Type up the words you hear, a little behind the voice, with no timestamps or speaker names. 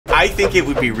I think it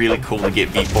would be really cool to get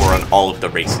V4 on all of the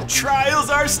races.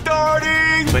 Trials are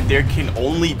starting! But there can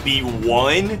only be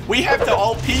one? We have to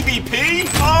all PvP?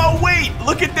 Oh, wait,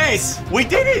 look at this. We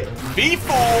did it.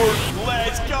 V4,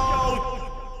 let's go.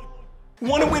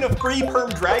 Want to win a free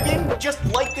perm dragon? Just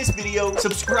like this video,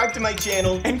 subscribe to my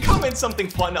channel, and comment something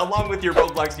fun along with your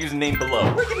Roblox username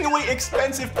below. We're giving away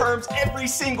expensive perms every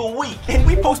single week, and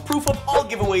we post proof of all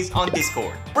giveaways on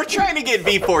Discord. We're trying to get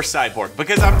V4 Cyborg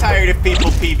because I'm tired of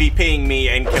people PvPing me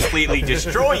and completely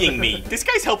destroying me. This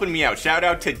guy's helping me out. Shout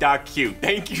out to Doc Q.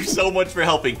 Thank you so much for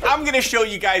helping. I'm gonna show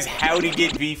you guys how to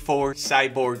get V4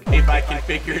 Cyborg if I can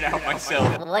figure it out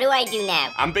myself. What do I do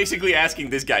now? I'm basically asking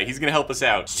this guy. He's gonna help us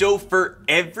out. So for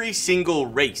every single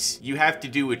race, you have to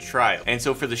do a trial. And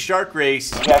so for the shark race,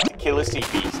 you have to kill a sea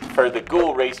beast. For the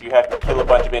ghoul race, you have to kill a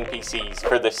bunch of NPCs.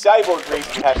 For the cyborg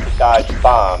race, you have to dodge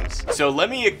bombs. So let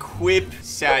me equip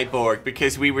Cyborg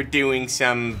because we were doing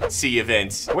some sea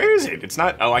events. Where is it? It's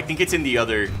not, oh, I think it's in the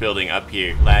other building up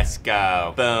here. Let's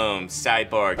go. Boom,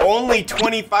 Cyborg. Only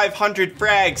 2,500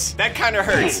 frags. That kind of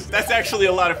hurts. That's actually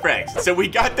a lot of frags. So we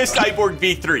got the Cyborg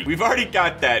V3. We've already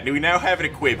got that. We now have it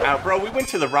equipped. Bro, we went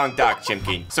to the wrong dock,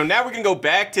 Chimkin. So now we're gonna go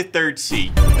back to 3rd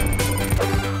sea.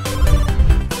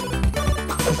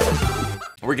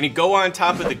 We're gonna go on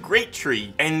top of the great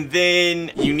tree, and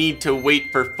then you need to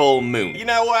wait for full moon. You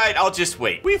know what? I'll just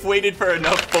wait. We've waited for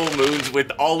enough full moons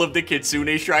with all of the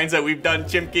kitsune shrines that we've done,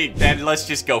 Chimki. Then let's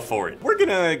just go for it. We're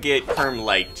gonna get perm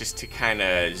light just to kind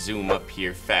of zoom up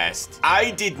here fast.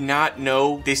 I did not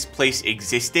know this place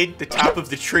existed, the top of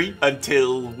the tree,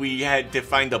 until we had to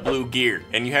find the blue gear,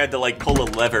 and you had to like pull a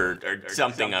lever or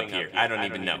something up here. I don't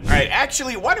even know. All right,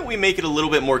 actually, why don't we make it a little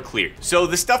bit more clear? So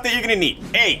the stuff that you're gonna need: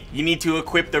 A, you need to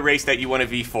equip the race that you want to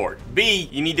V4. B,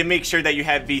 you need to make sure that you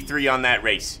have V3 on that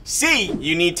race. C,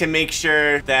 you need to make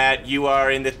sure that you are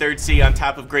in the 3rd sea on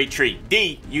top of Great Tree.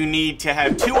 D, you need to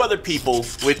have 2 other people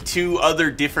with 2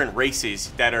 other different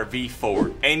races that are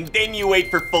V4. And then you wait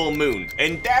for full moon.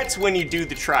 And that's when you do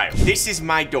the trial. This is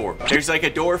my door. There's like a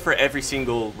door for every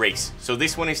single race. So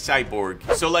this one is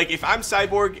Cyborg. So like if I'm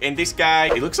Cyborg and this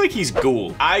guy, it looks like he's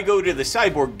ghoul. I go to the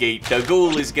Cyborg gate. The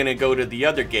ghoul is gonna go to the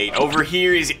other gate. Over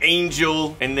here is Angel.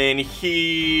 And then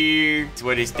here,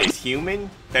 what is this,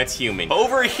 human? That's human.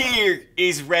 Over here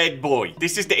is Red Boy.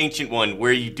 This is the ancient one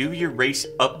where you do your race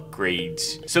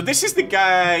upgrades. So this is the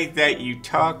guy that you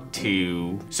talk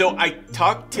to. So I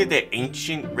talked to the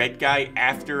ancient red guy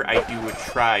after I do a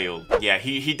trial. Yeah,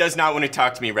 he does not want to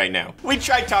talk to me right now. We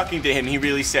tried talking to him. He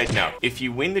really said no. If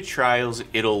you win the trials,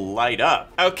 it'll light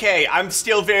up. Okay, I'm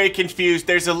still very confused.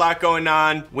 There's a lot going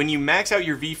on. When you max out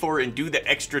your V4 and do the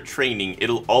extra training,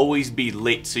 it'll always be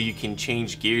lit so you can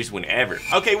change gears whenever.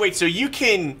 Okay, wait, so you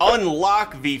can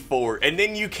unlock V4 and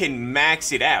then you can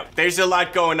max it out. There's a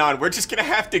lot going on. We're just gonna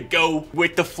have to go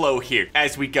with the flow here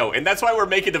as we go. And that's why we're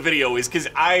making the video, is because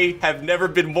I have never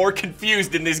been more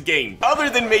confused in this game. Other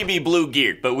than maybe blue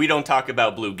gear, but we don't talk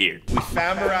about blue gear. We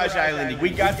found Mirage Island.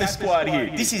 We got the squad here.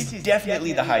 This is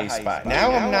definitely the highest spot.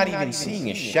 Now I'm not even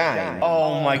seeing a shine.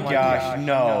 Oh my gosh,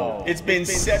 no. It's been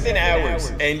 7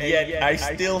 hours and yet I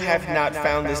still have not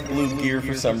found this blue gear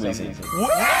for some reason.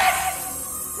 What?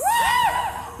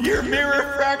 Your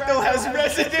mirror fractal has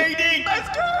resonated!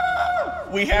 Let's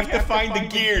go! We have to find the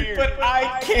gear, but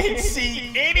I can't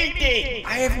see anything!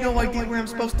 I have no idea where I'm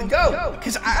supposed to go,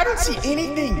 because I don't see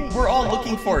anything. We're all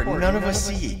looking for it. None of us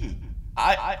see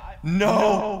it.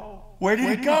 No! Where did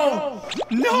it go?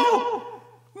 No!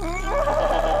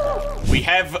 We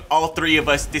have all 3 of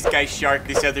us. This guy's shark,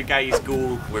 this other guy is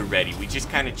ghoul. We're ready. We just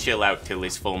kind of chill out till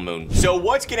it's full moon. So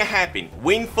what's gonna happen?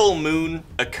 When full moon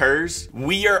occurs,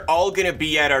 we are all gonna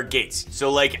be at our gates.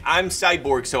 So like I'm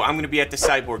Cyborg, so I'm gonna be at the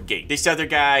Cyborg gate. This other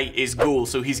guy is ghoul,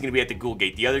 so he's gonna be at the ghoul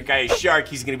gate. The other guy is shark,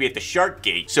 he's gonna be at the shark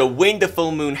gate. So when the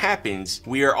full moon happens,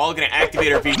 we are all gonna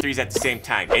activate our V3s at the same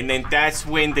time. And then that's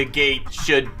when the gate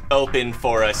should open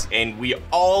for us, and we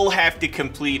all have to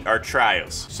complete our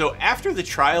trials. So after the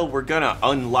trial, we're gonna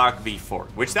unlock V4,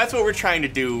 which that's what we're trying to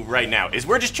do right now, is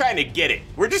we're just trying to get it.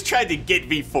 We're just trying to get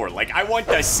V4. Like, I want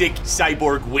the sick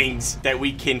cyborg wings that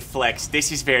we can flex.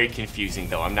 This is very confusing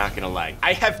though, I'm not gonna lie.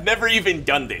 I have never even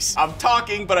done this. I'm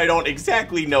talking, but I don't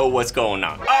exactly know what's going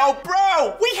on. Oh,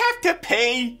 bro, we have to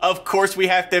pay. Of course we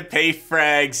have to pay,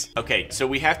 frags. Okay, so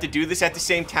we have to do this at the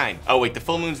same time. Oh wait, the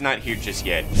full moon's not here just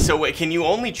yet. So wait, can you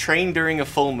only train during a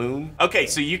full moon? Okay,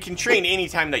 so you can train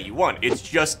anytime that you want. It's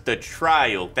just the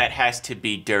trial that has has to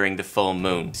be during the full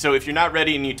moon. So if you're not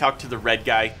ready and you talk to the red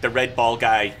guy, the red ball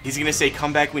guy, he's gonna say,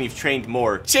 come back when you've trained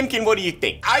more. Chimkin, what do you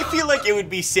think? I feel like it would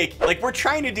be sick. Like, we're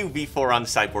trying to do V4 on the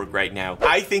Cyborg right now.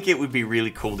 I think it would be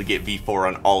really cool to get V4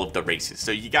 on all of the races.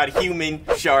 So you got human,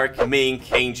 shark,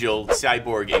 mink, angel,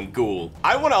 cyborg, and ghoul.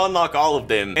 I want to unlock all of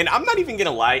them. And I'm not even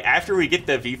gonna lie, after we get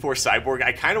the V4 Cyborg,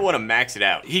 I kind of want to max it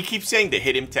out. He keeps saying to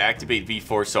hit him to activate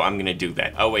V4, so I'm gonna do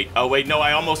that. Oh wait, no,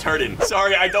 I almost hurt him.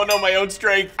 Sorry, I don't know my own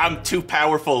strength. I'm too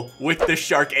powerful with the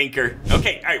shark anchor.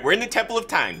 Okay, all right, we're in the Temple of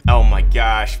Time. Oh my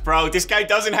gosh, bro, this guy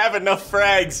doesn't have enough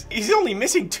frags. He's only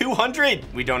missing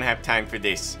 200. We don't have time for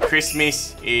this.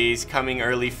 Christmas is coming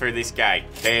early for this guy.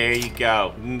 There you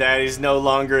go. That is no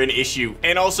longer an issue.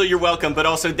 And also, you're welcome, but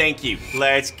also thank you.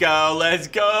 Let's go, let's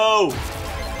go.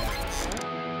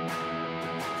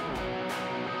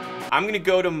 I'm gonna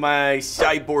go to my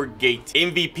cyborg gate.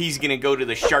 MVP's gonna go to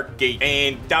the shark gate.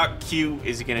 And Doc Q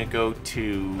is gonna go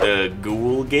to the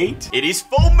ghoul gate. It is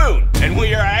full moon, and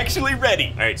we are actually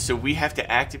ready. All right, so we have to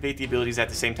activate the abilities at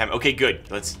the same time. Okay, good.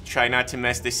 Let's try not to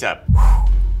mess this up.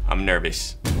 I'm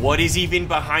nervous. What is even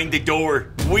behind the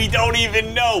door? We don't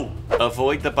even know.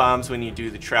 Avoid the bombs when you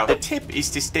do the trial. The tip is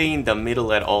to stay in the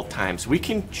middle at all times. We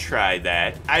can try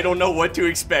that. I don't know what to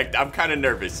expect. I'm kind of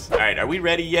nervous. All right, are we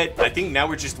ready yet? I think now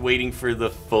we're just waiting for the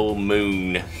full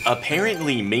moon.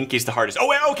 Apparently, mink is the hardest. Oh,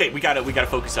 wait, okay, we gotta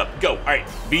focus up. Go. All right,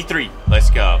 V3, let's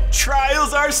go.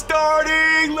 Trials are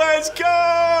starting. Let's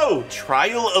go.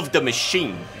 Trial of the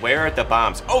machine. Where are the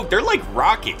bombs? Oh, they're like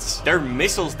rockets. They're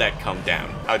missiles that come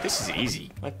down. Oh, this is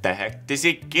easy. What the heck? Does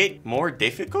it get more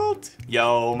difficult?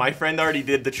 Yo, my friend already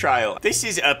did the trial. This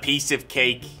is a piece of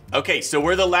cake. Okay, so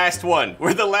we're the last one.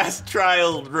 We're the last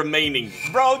trial remaining.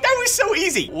 Bro, that was so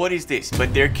easy. What is this?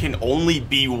 But there can only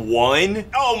be one?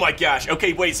 Oh my gosh.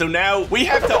 Okay, wait, so now we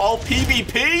have to all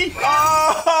PvP?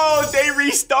 Oh, they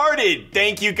restarted.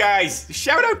 Thank you guys.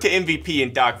 Shout out to MVP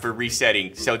and Doc for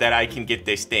resetting so that I can get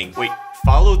this thing. Wait.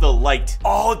 Follow the light.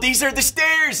 Oh, these are the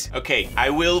stairs. Okay,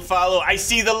 I will follow. I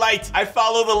see the light. I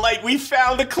follow the light. We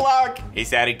found the clock.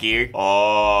 Is that a gear?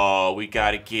 Oh, we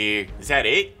got a gear. Is that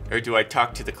it? Or do I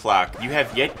talk to the clock? You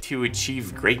have yet to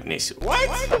achieve greatness.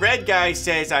 What? Red guy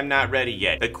says I'm not ready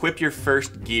yet. Equip your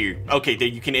first gear. Okay,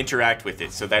 then you can interact with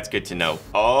it, so that's good to know.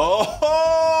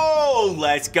 Oh,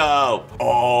 let's go.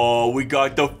 Oh, we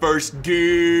got the first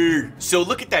gear. So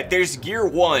look at that. There's gear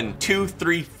 1, 2,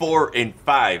 3, 4, and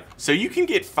 5. So you can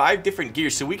get 5 different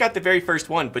gears. So we got the very first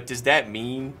one, but does that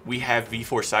mean we have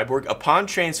V4 Cyborg? Upon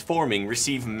transforming,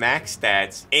 receive max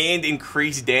stats and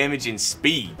increase damage and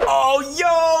speed. Oh,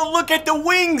 yo! Look at the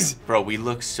wings. Bro, we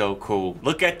look so cool.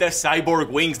 Look at the cyborg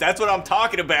wings. That's what I'm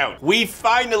talking about. We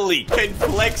finally can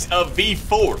flex a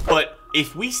V4. But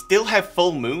if we still have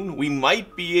full moon, we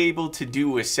might be able to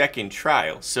do a second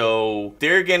trial. So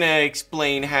they're gonna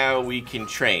explain how we can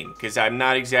train, because I'm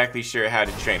not exactly sure how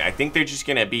to train. I think they're just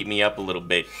gonna beat me up a little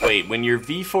bit. Wait, when your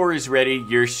V4 is ready,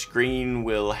 your screen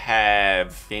will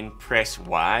have, then press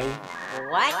Y?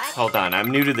 What? Hold on, I'm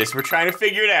new to this. We're trying to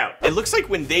figure it out. It looks like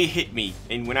when they hit me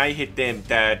and when I hit them,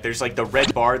 that there's like the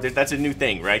red bar. That's a new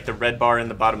thing, right? The red bar in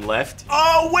the bottom left.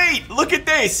 Oh, wait, look at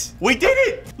this. We did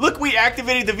it. Look, we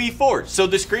activated the V4. So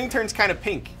the screen turns kind of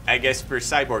pink, I guess, for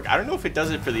Cyborg. I don't know if it does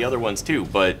it for the other ones too,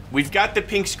 but we've got the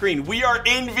pink screen. We are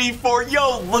in V4.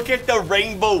 Yo, look at the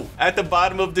rainbow at the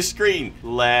bottom of the screen.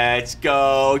 Let's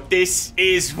go. This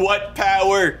is what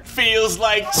power feels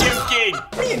like,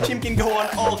 Chimkin. Me and Chimkin go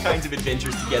on all kinds of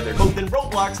adventures together, both in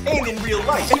Roblox and in real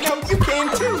life. And now you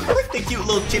can too. Click the cute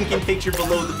little Chimkin picture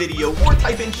below the video or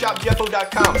type in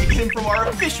shopjeffo.com to get him from our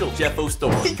official Jeffo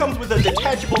store. He comes with a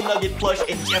detachable nugget plush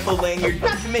and Jeffo lanyard,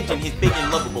 not to mention his big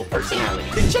and lovable personality.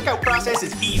 The checkout process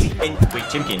is easy. And wait,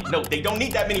 Chimkin, no, they don't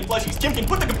need that many plushies. Chimkin,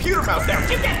 put the computer mouse down,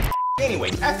 Chimkin.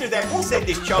 Anyway, after that, we'll send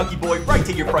this chonky boy right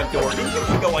to your front door, and you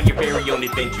can go on your very own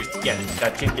adventures together.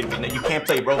 Chimkin, you can't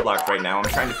play Roblox right now. I'm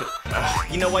trying to...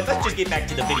 you know what? Let's just get back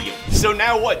to the video. So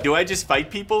now what? Do I just fight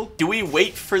people? Do we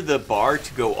wait for the bar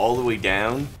to go all the way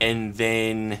down, and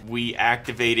then we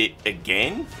activate it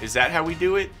again? Is that how we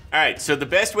do it? All right, so the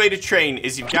best way to train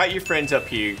is you've got your friends up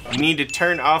here. You need to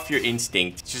turn off your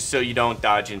instinct just so you don't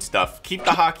dodge and stuff. Keep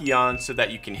the hockey on so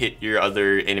that you can hit your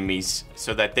other enemies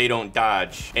so that they don't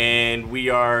dodge. And we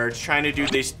are trying to do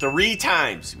this 3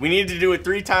 times. We need to do it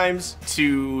 3 times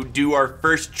to do our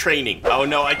first training. Oh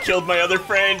no, I killed my other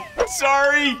friend.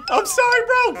 Sorry. I'm sorry,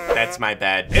 bro. That's my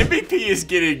bad. MVP is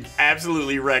getting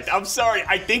absolutely wrecked. I'm sorry.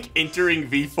 I think entering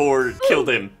V4 killed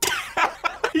him.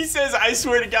 He says, I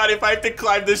swear to God, if I have to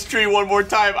climb this tree one more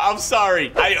time, I'm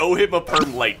sorry. I owe him a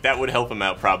perm light. That would help him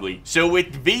out, probably. So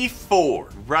with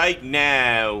V4 right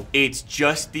now, it's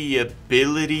just the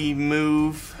ability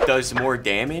move does more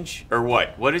damage? Or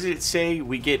what? What does it say?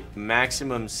 We get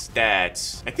maximum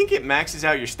stats. I think it maxes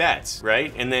out your stats,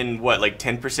 right? And then what, like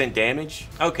 10% damage?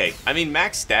 Okay, I mean,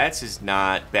 max stats is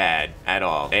not bad at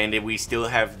all. And we still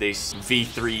have this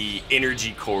V3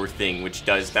 energy core thing, which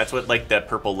does, that's what like the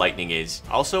purple lightning is.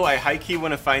 Also, I high-key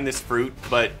want to find this fruit,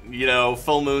 but you know,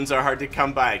 full moons are hard to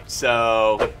come by.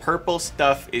 So the purple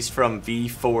stuff is from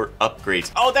V4 upgrades.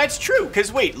 Oh, that's true.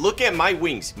 Because wait, look at my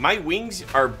wings. My wings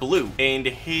are blue and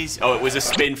his, oh, it was a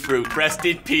spin fruit. Rest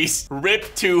in peace.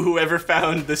 Rip to whoever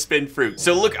found the spin fruit.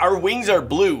 So look, our wings are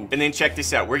blue. And then check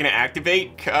this out. We're going to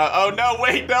activate. Oh no,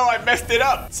 wait, no, I messed it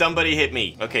up. Somebody hit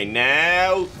me. Okay,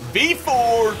 now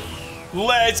V4.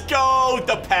 Let's go!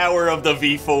 The power of the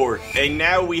V4. And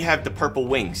now we have the purple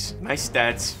wings. My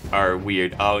stats are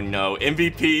weird. Oh no,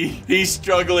 MVP, he's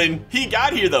struggling. He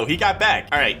got here though, he got back.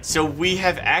 All right, so we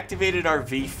have activated our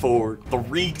V4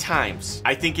 3 times.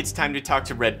 I think it's time to talk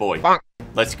to Red Boy. Bonk.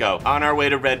 Let's go. On our way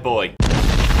to Red Boy.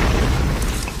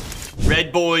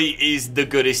 Red Boy is the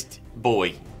goodest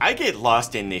boy. I get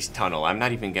lost in this tunnel. I'm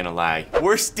not even gonna lie.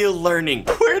 We're still learning.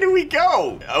 Where do we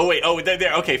go? Oh, wait. Oh,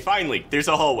 there. Okay, finally. There's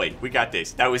a hallway. We got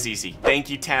this. That was easy.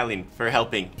 Thank you, Talon, for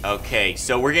helping. Okay,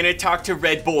 so we're gonna talk to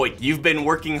Red Boy. You've been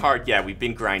working hard. Yeah, we've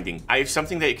been grinding. I have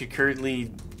something that could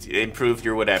currently improve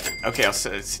your whatever. Okay,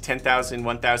 it's 10,000,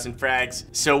 1,000 frags.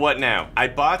 So what now? I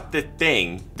bought the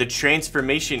thing, the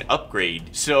transformation upgrade.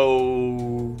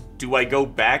 So do I go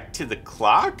back to the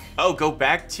clock? Oh, go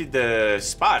back to the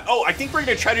spot. Oh, I think we're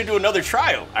gonna try to do another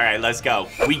trial. All right, let's go.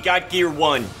 We got gear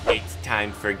 1. It's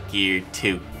time for gear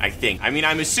 2, I think. I mean,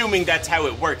 I'm assuming that's how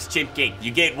it works, Chimp King. You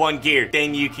get 1 gear,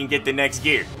 then you can get the next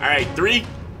gear. All right, 3,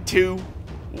 2,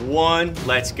 1,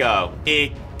 let's go.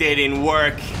 It didn't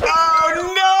work.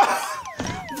 Oh no!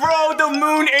 Bro, the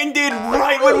moon ended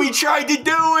right when we tried to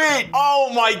do it.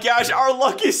 Oh my gosh, our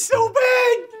luck is so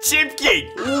bad. Chimp King,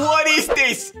 what is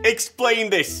this? Explain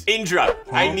this. Indra,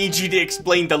 I need you to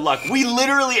explain the luck. We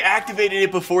literally activated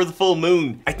it before the full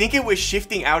moon. I think it was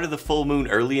shifting out of the full moon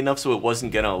early enough so it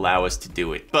wasn't gonna allow us to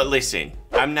do it. But listen,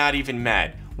 I'm not even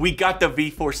mad. We got the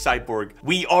V4 Cyborg.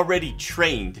 We already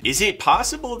trained. Is it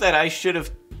possible that I should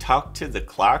have talked to the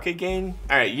clock again?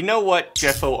 All right, you know what,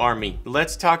 Jeffo Army?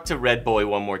 Let's talk to Red Boy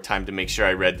one more time to make sure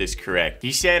I read this correct.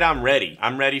 He said I'm ready.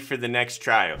 I'm ready for the next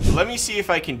trial. Let me see if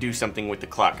I can do something with the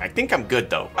clock. I think I'm good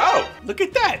though. Oh, look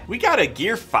at that. We got a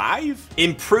gear 5.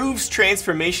 Improves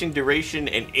transformation duration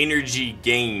and energy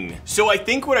gain. So I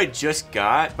think what I just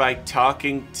got by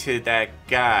talking to that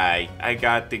guy, I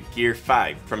got the gear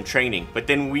 5 from training, but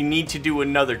then we need to do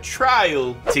another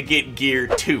trial to get gear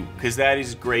 2 because that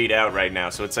is grayed out right now.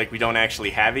 So it's like we don't actually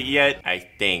have it yet, I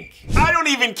think. I don't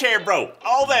even care, bro.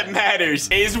 All that matters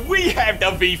is we have the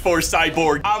V4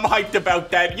 Cyborg. I'm hyped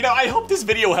about that. You know, I hope this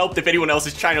video helped if anyone else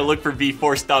is trying to look for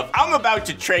V4 stuff. I'm about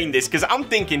to train this because I'm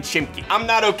thinking Chimky. I'm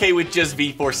not okay with just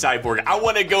V4 Cyborg. I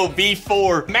want to go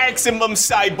V4 maximum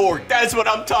Cyborg. That's what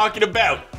I'm talking about.